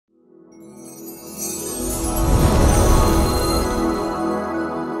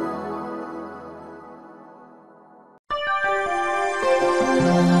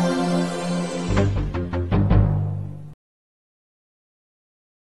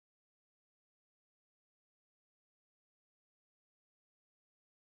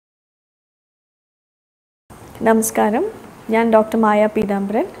നമസ്കാരം, ഞാൻ doctor Maya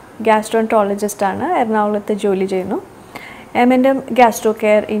Peethambaran, Gastroenterologist ആണ്, എറണാകുളത്ത് ജോലി ചെയ്യുന്നു. M&M Gastro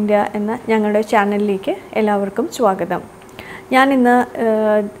Care India എന്ന ഞങ്ങളുടെ ചാനലിലേക്ക് എല്ലാവർക്കും സ്വാഗതം. ഞാൻ ഇന്ന്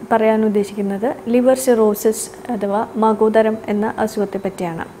പറയാൻ ഉദ്ദേശിക്കുന്നത് ലിവർ സിറോസിസ് അഥവാ മകോദരം എന്ന അസുഖത്തെ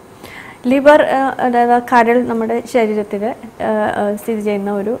പറ്റിയാണ്. ലിവർ അതായത് കരൾ നമ്മുടെ ശരീരത്തിൽ സ്ഥിതി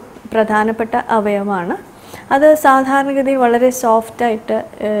ചെയ്യുന്ന ഒരു പ്രധാനപ്പെട്ട അവയവമാണ്. അത് സാധാരണഗതിയിൽ വളരെ സോഫ്റ്റായിട്ട്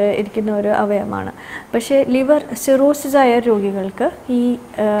ഇരിക്കുന്ന ഒരു അവയവമാണ്. പക്ഷേ ലിവർ സിറോസിസ് ആയ രോഗികൾക്ക് ഈ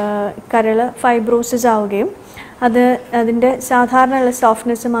കരൾ ഫൈബ്രോസിസ് ആവുകയും അതിൻ്റെ സാധാരണയുള്ള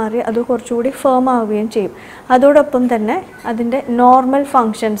സോഫ്റ്റ്നെസ് മാറി അത് കുറച്ചുകൂടി ഫേം ആവുകയും ചെയ്യും. അതോടൊപ്പം തന്നെ അതിൻ്റെ നോർമൽ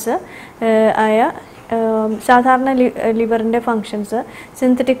ഫങ്ഷൻസ് ആയ സാധാരണ ലിവറിൻ്റെ ഫങ്ഷൻസ്,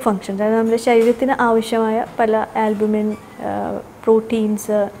 സിന്തറ്റിക് ഫങ്ഷൻസ്, അതായത് നമ്മുടെ ശരീരത്തിന് ആവശ്യമായ പല ആൽബുമിൻ,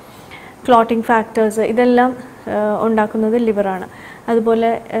 പ്രോട്ടീൻസ്, ക്ലോട്ടിംഗ് ഫാക്ടേഴ്സ് ഇതെല്ലാം ഉണ്ടാക്കുന്നത് ലിവറാണ്. അതുപോലെ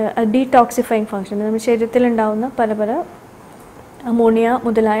ഡീടോക്സിഫൈങ് ഫങ്ഷൻ, നമ്മുടെ ശരീരത്തിലുണ്ടാകുന്ന പല അമോണിയ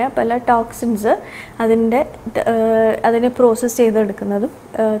മുതലായ പല ടോക്സിൻസ് അതിനെ പ്രോസസ്സ് ചെയ്തെടുക്കുന്നതും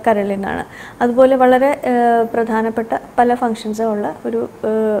കരളിൽ നിന്നാണ്. അതുപോലെ വളരെ പ്രധാനപ്പെട്ട പല ഫങ്ഷൻസും ഉള്ള ഒരു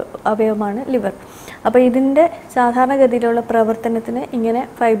അവയവമാണ് ലിവർ. അപ്പോൾ ഇതിൻ്റെ സാധാരണഗതിയിലുള്ള പ്രവർത്തനത്തിന് ഇങ്ങനെ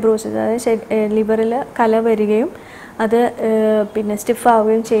ഫൈബ്രോസിസ്, അതായത് ലിവറിൽ കല വരികയും അത് പിന്നെ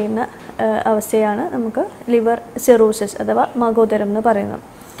സ്റ്റിഫാവുകയും ചെയ്യുന്ന അവസ്ഥയാണ് നമുക്ക് ലിവർ സിറോസിസ് അഥവാ മകോദരം എന്ന് പറയുന്നത്.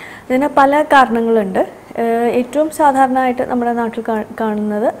 ഇതിന് പല കാരണങ്ങളുണ്ട്. ഏറ്റവും സാധാരണയായിട്ട് നമ്മുടെ നാട്ടിൽ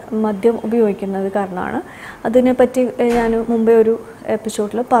കാണുന്നത് മദ്യം ഉപയോഗിക്കുന്നത് കാരണമാണ്. അതിനെപ്പറ്റി ഞാൻ മുമ്പേ ഒരു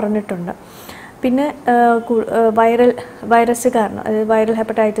എപ്പിസോഡിൽ പറഞ്ഞിട്ടുണ്ട്. പിന്നെ വൈറസ് കാരണം, അതായത് viral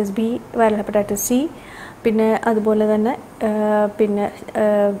hepatitis B, viral hepatitis C, പിന്നെ അതുപോലെ തന്നെ പിന്നെ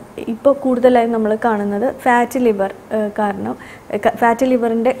ഇപ്പോൾ കൂടുതലായി നമ്മൾ കാണുന്നത് ഫാറ്റി ലിവർ കാരണം, ഫാറ്റി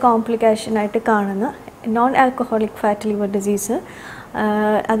ലിവറിൻ്റെ കോംപ്ലിക്കേഷനായിട്ട് കാണുന്ന non alcoholic fatty liver disease.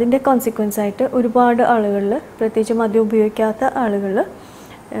 അതിൻ്റെ കോൺസിക്വൻസ് ആയിട്ട് ഒരുപാട് ആളുകളിൽ, പ്രത്യേകിച്ച് മദ്യം ഉപയോഗിക്കാത്ത ആളുകളിൽ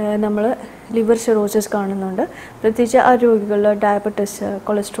നമ്മൾ ലിവർ സിറോസിസ് കാണുന്നുണ്ട്. പ്രത്യേകിച്ച് ആ രോഗികളിൽ ഡയബറ്റിസ്,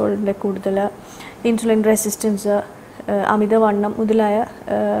 കൊളസ്ട്രോളിൻ്റെ കൂടുതൽ, ഇൻസുലിൻ റെസിസ്റ്റൻസ്, അമിതവണ്ണം മുതലായ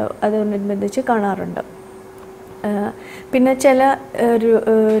അതോടനുബന്ധിച്ച് കാണാറുണ്ട്. പിന്നെ ചില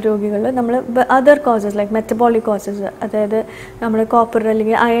രോഗികൾ നമ്മൾ other causes like metabolic causes, അതായത് നമ്മുടെ കോപ്പർ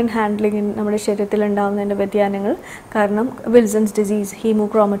അല്ലെങ്കിൽ അയൺ ഹാൻഡ്ലിംഗ് നമ്മുടെ ശരീരത്തിൽ ഉണ്ടാകുന്നതിൻ്റെ വ്യതിയാനങ്ങൾ കാരണം വിൽസൺസ് ഡിസീസ്,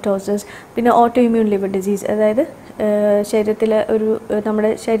 ഹീമോക്രോമറ്റോസിസ്, പിന്നെ ഓട്ടോ ഇമ്മ്യൂൺ ലിവർ ഡിസീസ്, അതായത് ശരീരത്തിൽ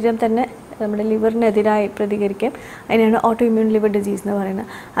നമ്മുടെ ശരീരം തന്നെ നമ്മുടെ ലിവറിനെതിരായി പ്രതികരിക്കുകയും അതിനാണ് ഓട്ടോ ഇമ്മ്യൂൺ ലിവർ ഡിസീസ് എന്ന് പറയുന്നത്.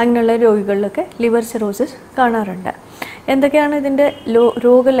 അങ്ങനെയുള്ള രോഗികളിലൊക്കെ ലിവർ സിറോസിസ് കാണാറുണ്ട്. എന്തൊക്കെയാണ് ഇതിൻ്റെ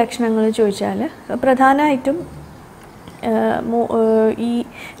രോഗലക്ഷണങ്ങൾ ചോദിച്ചാൽ, പ്രധാനമായിട്ടും ഈ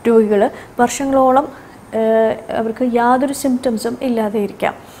രോഗികൾ വർഷങ്ങളോളം അവർക്ക് യാതൊരു സിംറ്റംസും ഇല്ലാതെ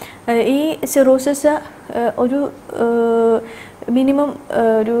ഇരിക്കാം. ഈ സിറോസിസ് ഒരു മിനിമം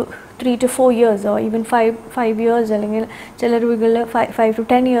ഒരു 3 to 4 years ഈവൻ 5 years അല്ലെങ്കിൽ ചില രോഗികളിൽ 5 to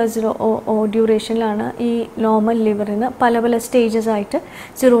 10 years ഡ്യൂറേഷനിലാണ് ഈ നോർമൽ ലിവറിൽ നിന്ന് പല സ്റ്റേജസ് ആയിട്ട്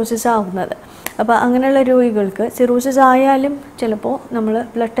സിറോസിസ് ആവുന്നത്. അപ്പോൾ അങ്ങനെയുള്ള രോഗികൾക്ക് സിറോസിസ് ആയാലും ചിലപ്പോൾ നമ്മൾ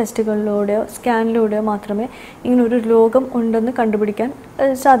ബ്ലഡ് ടെസ്റ്റുകളിലൂടെയോ സ്കാനിലൂടെയോ മാത്രമേ ഇങ്ങനൊരു രോഗം ഉണ്ടെന്ന് കണ്ടുപിടിക്കാൻ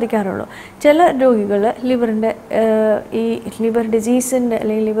സാധിക്കാറുള്ളൂ. ചില രോഗികൾ ലിവറിൻ്റെ ഈ ലിവർ ഡിസീസിൻ്റെ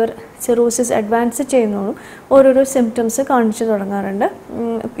അല്ലെങ്കിൽ ലിവർ സിറോസിസ് അഡ്വാൻസ് ചെയ്യുന്നതോടും ഓരോരോ സിംറ്റംസ് കാണിച്ചു തുടങ്ങാറുണ്ട്.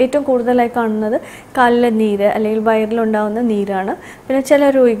 ഏറ്റവും കൂടുതലായി കാണുന്നത് കാലിലെ നീര് അല്ലെങ്കിൽ വയറിലുണ്ടാകുന്ന നീരാണ്. പിന്നെ ചില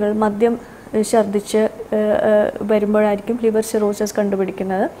രോഗികൾ മദ്യം ഛർദ്ദിച്ച് വരുമ്പോഴായിരിക്കും ലിവർ സിറോസിസ്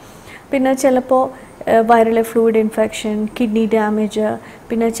കണ്ടുപിടിക്കുന്നത്. പിന്നെ ചിലപ്പോൾ viral fluid infection, kidney damage,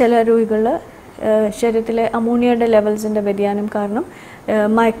 പിന്നെ ചില രോഗികളിൽ ശരീരത്തിലെ അമോണിയയുടെ ലെവൽസിൻ്റെ വ്യതിയാനം കാരണം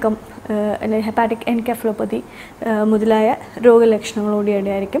മയക്കം അല്ലെങ്കിൽ ഹെപ്പാറ്റിക് എൻകെഫലോപ്പതി മുതലായ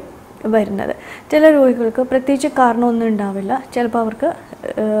രോഗലക്ഷണങ്ങളോടെയായിരിക്കും വരുന്നത്. ചില രോഗികൾക്ക് പ്രത്യേകിച്ച് കാരണമൊന്നും ഉണ്ടാവില്ല. ചിലപ്പോൾ അവർക്ക്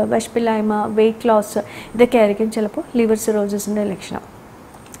വിശപ്പില്ലായ്മ, വെയ്റ്റ് ലോസ്, ഇതൊക്കെ ആയിരിക്കും ചിലപ്പോൾ ലിവർ സിറോസിസിൻ്റെ ലക്ഷണം.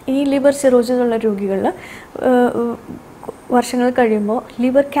 ഈ ലിവർ സിറോസിസ് ഉള്ള രോഗികളിൽ വർഷങ്ങൾ കഴിയുമ്പോൾ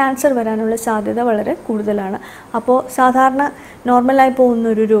ലിവർ ക്യാൻസർ വരാനുള്ള സാധ്യത വളരെ കൂടുതലാണ്. അപ്പോൾ സാധാരണ നോർമലായി പോകുന്ന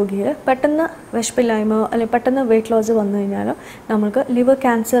ഒരു രോഗിയിൽ പെട്ടെന്ന് വിശപ്പില്ലായ്മയോ അല്ലെങ്കിൽ പെട്ടെന്ന് വെയ്റ്റ് ലോസ് വന്നു കഴിഞ്ഞാലോ നമുക്ക് ലിവർ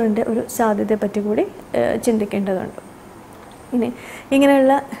ക്യാൻസറിൻ്റെ ഒരു സാധ്യതയെ പറ്റി കൂടി ചിന്തിക്കേണ്ടതുണ്ട്.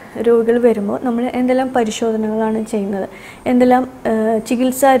 ഇങ്ങനെയുള്ള രോഗികൾ വരുമ്പോൾ നമ്മൾ എന്തെല്ലാം പരിശോധനകളാണ് ചെയ്യുന്നത്, എന്തെല്ലാം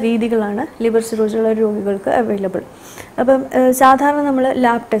ചികിത്സാ രീതികളാണ് ലിവർ സിറോസിസുള്ള രോഗികൾക്ക് അവൈലബിൾ. അപ്പം സാധാരണ നമ്മൾ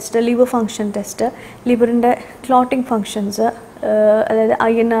lab test, liver function test, ലിവറിൻ്റെ clotting functions, അതായത്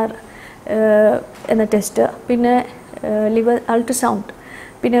INR എന്ന ടെസ്റ്റ്, പിന്നെ ലിവർ അൾട്രാസൗണ്ട്,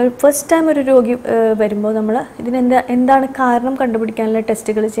 പിന്നെ ഫസ്റ്റ് ടൈം ഒരു രോഗി വരുമ്പോൾ നമ്മൾ എന്താണ് കാരണം കണ്ടുപിടിക്കാനുള്ള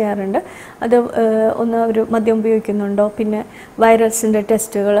ടെസ്റ്റുകൾ ചെയ്യാറുണ്ട്. അത് ഒന്ന് ഒരു മദ്യം ഉപയോഗിക്കുന്നുണ്ടോ, പിന്നെ വൈറസിൻ്റെ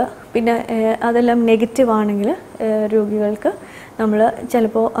ടെസ്റ്റുകൾ, പിന്നെ അതെല്ലാം നെഗറ്റീവ് ആണെങ്കിൽ രോഗികൾക്ക് നമ്മൾ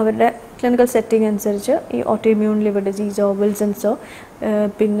ചിലപ്പോൾ അവരുടെ ക്ലിനിക്കൽ സെറ്റിംഗ് അനുസരിച്ച് ഈ ഓട്ടോഇമ്മ്യൂൺ ലിവർ ഡിസീസോ വിൽസൺസോ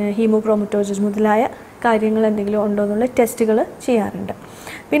പിന്നെ ഹീമോക്രോമറ്റോസിസ് മുതലായ കാര്യങ്ങൾ എന്തെങ്കിലും ഉണ്ടോ എന്നുള്ള ടെസ്റ്റുകൾ ചെയ്യാറുണ്ട്.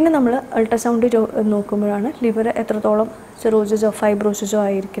 പിന്നെ നമ്മൾ അൾട്രാസൗണ്ട് നോക്കുമ്പോഴാണ് ലിവർ എത്രത്തോളം സിറോസിസോ ഫൈബ്രോസിസോ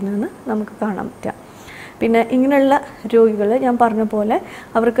ആയിരിക്കുന്നതെന്ന് നമുക്ക് കാണാൻ പറ്റുക. പിന്നെ ഇങ്ങനെയുള്ള രോഗികൾ ഞാൻ പറഞ്ഞ പോലെ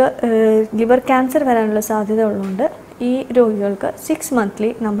അവർക്ക് ലിവർ ക്യാൻസർ വരാനുള്ള സാധ്യത ഉള്ളതുകൊണ്ട് ഈ രോഗികൾക്ക് 6 മന്ത്ലി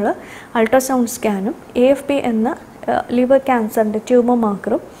നമ്മൾ അൾട്രാസൗണ്ട് സ്കാനും AFP എന്ന ലിവർ ക്യാൻസറിൻ്റെ ട്യൂമർ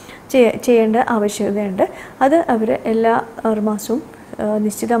മാർക്കറും ചെയ്യേണ്ട ആവശ്യകതയുണ്ട്. അത് അവർ എല്ലാ 6 മാസവും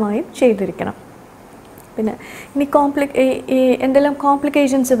നിശ്ചിതമായും ചെയ്തിരിക്കണം. പിന്നെ ഇനി എന്തെല്ലാം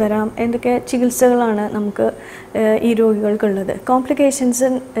കോംപ്ലിക്കേഷൻസ് വരാം, എന്തൊക്കെ ചികിത്സകളാണ് നമുക്ക് ഈ രോഗികൾക്കുള്ളത്, കോംപ്ലിക്കേഷൻസ്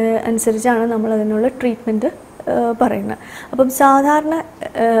അനുസരിച്ചാണ് നമ്മൾ അതിനുള്ള ട്രീറ്റ്മെൻറ്റ് പറയുന്നത്. അപ്പം സാധാരണ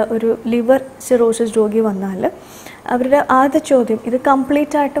ഒരു ലിവർ സിറോസിസ് രോഗി വന്നാൽ അവരുടെ ആദ്യ ചോദ്യം ഇത്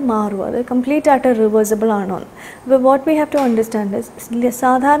കംപ്ലീറ്റ് ആയിട്ട് മാറുമോ, അത് കംപ്ലീറ്റ് ആയിട്ട് റിവേഴ്സിബിൾ ആണോ എന്ന്. അപ്പോൾ what we have to understand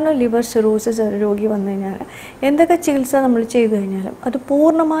സാധാരണ ലിവർ സിറോസിസ് രോഗി വന്നു കഴിഞ്ഞാൽ എന്തൊക്കെ ചികിത്സ നമ്മൾ ചെയ്തു കഴിഞ്ഞാലും അത്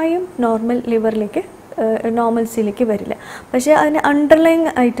പൂർണ്ണമായും നോർമൽ ലിവറിലേക്ക് നോർമൽസിയിലേക്ക് വരില്ല. പക്ഷേ അതിന്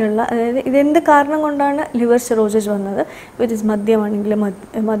അണ്ടർലൈങ് ആയിട്ടുള്ള, അതായത് ഇതെന്ത് കാരണം കൊണ്ടാണ് ലിവർ സിറോസിസ് വന്നത്, ഇറ്റ് ഇസ് മദ്യമാണെങ്കിൽ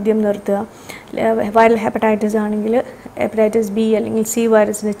മദ്യം നിർത്തുക, വൈറൽ ഹെപ്പറ്റൈറ്റിസ് ആണെങ്കിൽ ഹെപ്പറ്റൈറ്റിസ് B അല്ലെങ്കിൽ C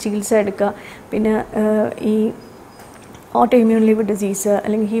വൈറസിൻ്റെ ചികിത്സ എടുക്കുക, പിന്നെ ഈ ഓട്ടോഇമ്മ്യൂൺ ലിവർ ഡിസീസ്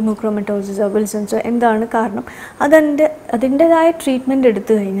അല്ലെങ്കിൽ ഹീമോക്രോമറ്റോസിസ് വിൽസൺസോ എന്താണ് കാരണം അതിൻ്റെതായ ട്രീറ്റ്മെൻറ്റ്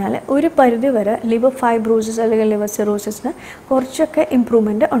എടുത്തു കഴിഞ്ഞാൽ ഒരു പരിധി വരെ ലിവർ ഫൈബ്രോസിസ് അല്ലെങ്കിൽ ലിവർ സിറോസിസിന് കുറച്ചൊക്കെ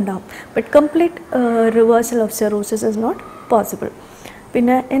ഇമ്പ്രൂവ്മെൻറ്റ് ഉണ്ടാകും. But complete reversal of cirrhosis is not possible.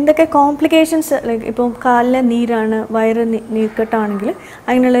 പിന്നെ എന്തൊക്കെ കോംപ്ലിക്കേഷൻസ്, ലൈക്ക് ഇപ്പോൾ കാലിലെ നീരാണ്, വയറ് നീർക്കെട്ടാണെങ്കിൽ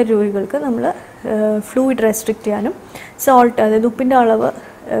അങ്ങനെയുള്ള രോഗികൾക്ക് നമ്മൾ ഫ്ലൂയിഡ് റെസ്ട്രിക്റ്റ് ചെയ്യാനും സോൾട്ട്, അതായത് ഉപ്പിൻ്റെ അളവ്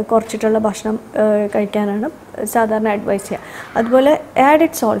കുറച്ചിട്ടുള്ള ഭക്ഷണം കഴിക്കാനാണ് സാധാരണ അഡ്വൈസ് ചെയ്യുക. അതുപോലെ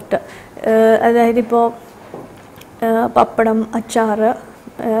ആഡഡ് സോൾട്ട്, അതായത് ഇപ്പോൾ പപ്പടം, അച്ചാറ്,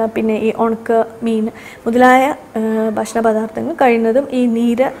 പിന്നെ ഈ ഉണക്ക മീൻ മുതലായ ഭക്ഷണ പദാർത്ഥങ്ങൾ കഴിയുന്നതും ഈ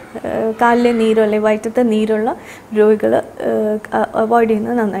നീര്, കാലിലെ നീരോ അല്ലെങ്കിൽ വയറ്റത്തെ നീരുള്ള രോഗികൾ അവോയ്ഡ്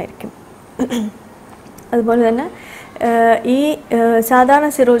ചെയ്യുന്നത് നന്നായിരിക്കും. അതുപോലെ തന്നെ ഈ സാധാരണ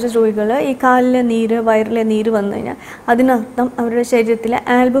സിറോസിസ് രോഗികൾ ഈ കാലിലെ നീര്, വയറിലെ നീര് വന്നു കഴിഞ്ഞാൽ അതിനർത്ഥം അവരുടെ ശരീരത്തിലെ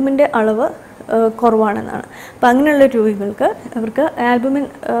ആൽബുമിൻ്റെ അളവ് കുറവാണെന്നാണ്. അപ്പം അങ്ങനെയുള്ള രോഗികൾക്ക് അവർക്ക് ആൽബുമിൻ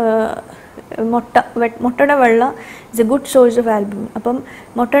മുട്ടയുടെ വെള്ള is A good source of albumin. അപ്പം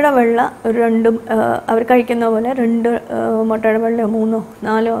മുട്ടയുടെ വെള്ള ഒരു 2 അവർ കഴിക്കുന്ന പോലെ 2 മുട്ടയുടെ വെള്ളയോ 3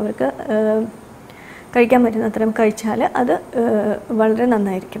 4 അവർക്ക് കഴിക്കാൻ പറ്റുന്ന അത്രയും കഴിച്ചാൽ അത് വളരെ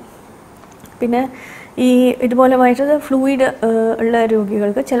നന്നായിരിക്കും. പിന്നെ ഈ ഇതുപോലെ വയറ്റിൽ ഫ്ലൂയിഡ് ഉള്ള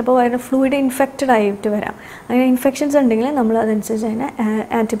രോഗികൾക്ക് ചിലപ്പോൾ വയറ് ഫ്ലൂയിഡ് ഇൻഫെക്റ്റഡ് ആയിട്ട് വരാം. അങ്ങനെ ഇൻഫെക്ഷൻസ് ഉണ്ടെങ്കിൽ നമ്മൾ അതനുസരിച്ച് അതിന്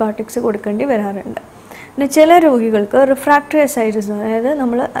ആൻറ്റിബയോട്ടിക്സ് കൊടുക്കേണ്ടി വരാറുണ്ട്. പിന്നെ ചില രോഗികൾക്ക് റിഫ്രാക്ടറി അസൈറ്റിസ്, അതായത്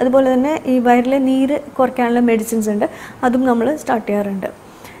നമ്മൾ അതുപോലെ തന്നെ ഈ വയറിലെ നീര് കുറയ്ക്കാനുള്ള മെഡിസിൻസ് ഉണ്ട്, അതും നമ്മൾ സ്റ്റാർട്ട് ചെയ്യാറുണ്ട്.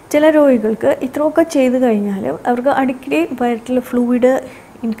 ചില രോഗികൾക്ക് ഇത്രയൊക്കെ ചെയ്ത് കഴിഞ്ഞാൽ അവർക്ക് അടിക്കടി വയറ്റിൽ ഫ്ലൂയിഡ്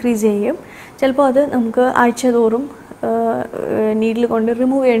ഇൻക്രീസ് ചെയ്യും. ചിലപ്പോൾ അത് നമുക്ക് ആഴ്ച തോറും നീഡിൽ കൊണ്ട്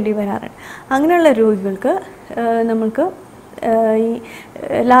റിമൂവ് ചെയ്യേണ്ടി വരാറുണ്ട്. അങ്ങനെയുള്ള രോഗികൾക്ക് നമുക്ക് ഈ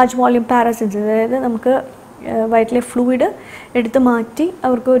ലാർജ് വോള്യൂം പാരാസിൻസ്, അതായത് നമുക്ക് വയറ്റിലെ ഫ്ലൂയിഡ് എടുത്ത് മാറ്റി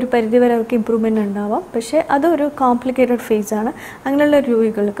അവർക്ക് ഒരു പരിധിവരെ അവർക്ക് ഇമ്പ്രൂവ്മെൻറ്റ് ഉണ്ടാവാം. പക്ഷേ അതൊരു കോംപ്ലിക്കേറ്റഡ് ഫേസാണ്. അങ്ങനെയുള്ള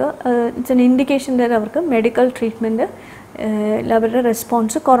രോഗികൾക്ക് ഇറ്റ്സ് എൻ ഇൻഡിക്കേഷൻ ദാറ്റ് അവർക്ക് മെഡിക്കൽ ട്രീറ്റ്മെൻറ്റ് അവരുടെ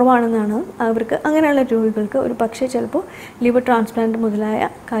റെസ്പോൺസ് കുറവാണെന്നാണ്. അവർക്ക് അങ്ങനെയുള്ള രോഗികൾക്ക് ഒരു പക്ഷേ ചിലപ്പോൾ ലിവർ ട്രാൻസ്പ്ലാന്റ് മുതലായ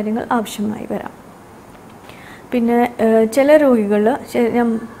കാര്യങ്ങൾ ആവശ്യമായി വരാം. പിന്നെ ചില രോഗികൾ, ഞാൻ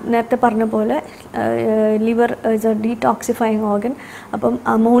നേരത്തെ പറഞ്ഞ പോലെ ലിവർ ഇസ് എ ഡീടോക്സിഫയിങ് ഓർഗൻ. അപ്പം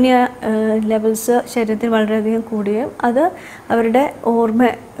അമോണിയ ലെവൽസ് ശരീരത്തിൽ വളരെയധികം കൂടുകയും അത് അവരുടെ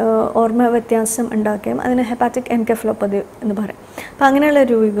ഓർമ്മ വ്യത്യാസം ഉണ്ടാക്കുകയും അതിന് ഹെപ്പാറ്റിക് എൻകെഫലോപ്പതി എന്ന് പറയും. അപ്പം അങ്ങനെയുള്ള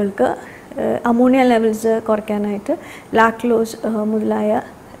രോഗികൾക്ക് അമോണിയ ലെവൽസ് കുറയ്ക്കാനായിട്ട് ലാക്ടോസ് മുതലായ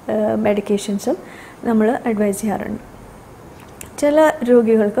മെഡിക്കേഷൻസും നമ്മൾ അഡ്വൈസ് ചെയ്യാറുണ്ട്. ചില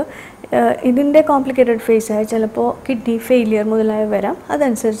രോഗികൾക്ക് ഇതിൻ്റെ കോംപ്ലിക്കേറ്റഡ് ഫേസായി ചിലപ്പോൾ കിഡ്നി ഫെയിലിയർ മുതലായ വരാം.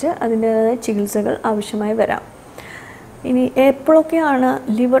 അതനുസരിച്ച് അതിൻ്റേതായ ചികിത്സകൾ ആവശ്യമായി വരാം. ഇനി എപ്പോഴൊക്കെയാണ്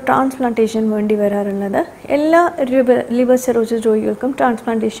ലിവർ ട്രാൻസ്പ്ലാന്റേഷൻ വേണ്ടി വരാറുള്ളത്? എല്ലാ ലിവർ സിറോസിസ് രോഗികൾക്കും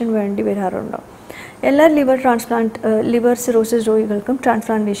ട്രാൻസ്പ്ലാന്റേഷൻ വേണ്ടി വരാറുണ്ടോ? എല്ലാ ലിവർ സിറോസിസ് രോഗികൾക്കും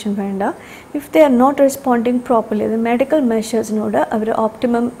ട്രാൻസ്പ്ലാന്റേഷൻ വേണ്ട. If they are not responding properly, അത് മെഡിക്കൽ മെഷേഴ്സിനോട് അവർ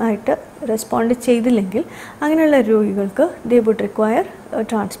ഓപ്റ്റിമം ആയിട്ട് റെസ്പോണ്ട് ചെയ്തില്ലെങ്കിൽ അങ്ങനെയുള്ള രോഗികൾക്ക് ദേ വുഡ് റിക്വയർ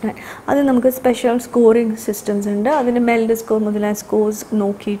ട്രാൻസ്പ്ലാന്റ്. അത് നമുക്ക് സ്പെഷ്യൽ സ്കോറിംഗ് സിസ്റ്റംസ് ഉണ്ട്. അതിന് മെൽഡ് സ്കോർ മുതലായ സ്കോർസ്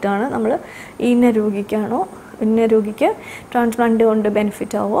നോക്കിയിട്ടാണ് നമ്മൾ ഇന്ന രോഗിക്ക് ട്രാൻസ്പ്ലാന്റ് കൊണ്ട്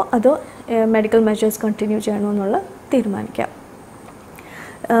ബെനിഫിറ്റ് ആവോ അതോ മെഡിക്കൽ മെഷേഴ്സ് കണ്ടിന്യൂ ചെയ്യണോ എന്നുള്ള തീരുമാനിക്കാം.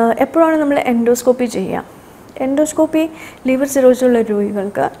 എപ്പോഴാണ് നമ്മൾ എൻഡോസ്കോപ്പി ചെയ്യുക? എൻഡോസ്കോപ്പി ലിവർ സിറോസിസ് ഉള്ള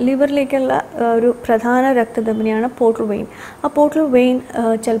രോഗികൾക്ക് ലിവറിലേക്കുള്ള ഒരു പ്രധാന രക്തധമനിയാണ് പോർട്ടൽ വെയിൻ. ആ പോർട്ടൽ വെയിൻ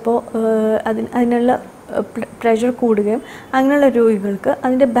ചിലപ്പോൾ അതിനുള്ള പ്രഷർ കൂടുകയും അങ്ങനെയുള്ള രോഗികൾക്ക്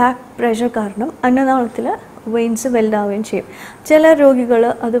അതിൻ്റെ ബാക്ക് പ്രഷർ കാരണം അന്നനാളത്തിൽ വെയിൻസ് വലുതാവുകയും ചെയ്യും. ചില രോഗികൾ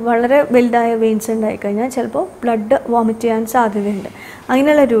അത് വളരെ വലുതായ വെയിൻസ് ഉണ്ടായിക്കഴിഞ്ഞാൽ ചിലപ്പോൾ ബ്ലഡ് വോമിറ്റ് ചെയ്യാൻ സാധ്യതയുണ്ട്.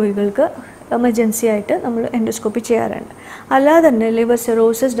 അങ്ങനെയുള്ള രോഗികൾക്ക് എമർജൻസി ആയിട്ട് നമ്മൾ എൻഡോസ്കോപ്പി ചെയ്യാറുണ്ട്. അല്ലാതെ തന്നെ ലിവർ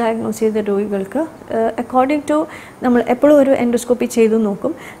സിറോസിസ് ഡയഗ്നോസ് ചെയ്ത രോഗികൾക്ക് അക്കോർഡിംഗ് ടു നമ്മൾ എപ്പോഴും ഒരു എൻഡോസ്കോപ്പി ചെയ്തു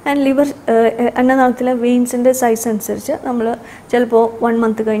നോക്കും. ആൻഡ് ലിവർ അന്നനാളത്തിലെ വെയിൻസിൻ്റെ സൈസ് അനുസരിച്ച് നമ്മൾ ചിലപ്പോൾ 1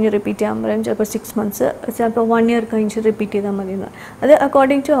 month കഴിഞ്ഞ് റിപ്പീറ്റ് ചെയ്യാൻ പറയും, ചിലപ്പോൾ 6 months, ചിലപ്പോൾ 1 year കഴിഞ്ഞ് റിപ്പീറ്റ് ചെയ്താൽ മതി എന്ന്. അത്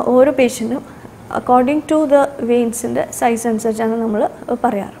അക്കോർഡിംഗ് ടു ഓരോ പേഷ്യൻറ്റും അക്കോർഡിംഗ് ടു ദ വെയിൻസിൻ്റെ സൈസ് അനുസരിച്ചാണ് നമ്മൾ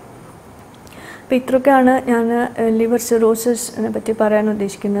പറയാറ്. അപ്പോൾ ഇത്രയൊക്കെയാണ് ഞാൻ ലിവർ സിറോസിസിനെ പറ്റി പറയാൻ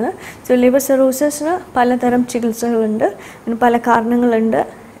ഉദ്ദേശിക്കുന്നത്. സോ ലിവർ സിറോസിസിന് പലതരം ചികിത്സകളുണ്ട്, അതിന് പല കാരണങ്ങളുണ്ട്.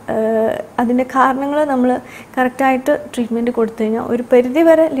 അതിൻ്റെ കാരണങ്ങൾ നമ്മൾ കറക്റ്റായിട്ട് ട്രീറ്റ്മെൻറ്റ് കൊടുത്തു കഴിഞ്ഞാൽ ഒരു പരിധി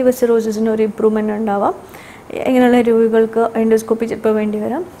വരെ ലിവർ സിറോസിസിന് ഒരു ഇമ്പ്രൂവ്മെൻറ്റ് ഉണ്ടാവാം. ഇങ്ങനെയുള്ള രോഗികൾക്ക് എൻഡോസ്കോപ്പി ചിലപ്പോൾ വേണ്ടി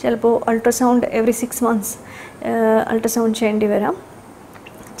വരാം, ചിലപ്പോൾ അൾട്രാസൗണ്ട് എവറി 6 months അൾട്രാസൗണ്ട് ചെയ്യേണ്ടി വരാം.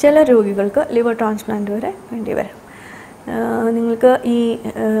 ചില രോഗികൾക്ക് ലിവർ ട്രാൻസ്പ്ലാന്റ് വരെ വേണ്ടി വരാം. നിങ്ങൾക്ക് ഈ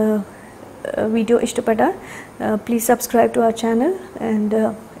video ishtapada, please subscribe to our channel and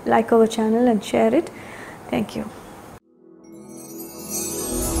like our channel and share it. Thank you.